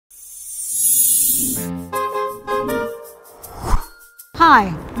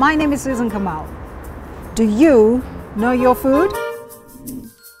Hi, my name is Susan Kamau. Do you know your food?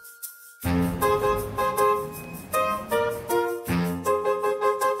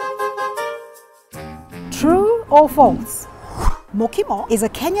 True or false? Mukimo is a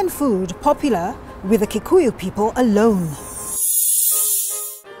Kenyan food popular with the Kikuyu people alone.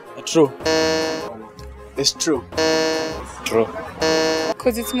 True. It's true. True.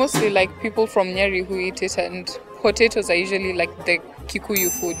 Because it's mostly like people from Nyeri who eat it, and potatoes are usually like the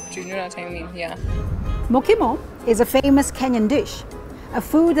Kikuyu food. Do you know what I mean? Yeah. Mukimo is a famous Kenyan dish, a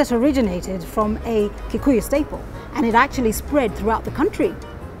food that originated from a Kikuyu staple, and it actually spread throughout the country.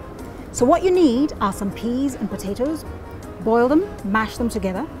 So what you need are some peas and potatoes. Boil them, mash them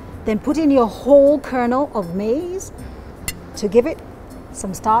together, then put in your whole kernel of maize to give it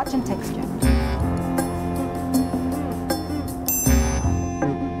some starch and texture.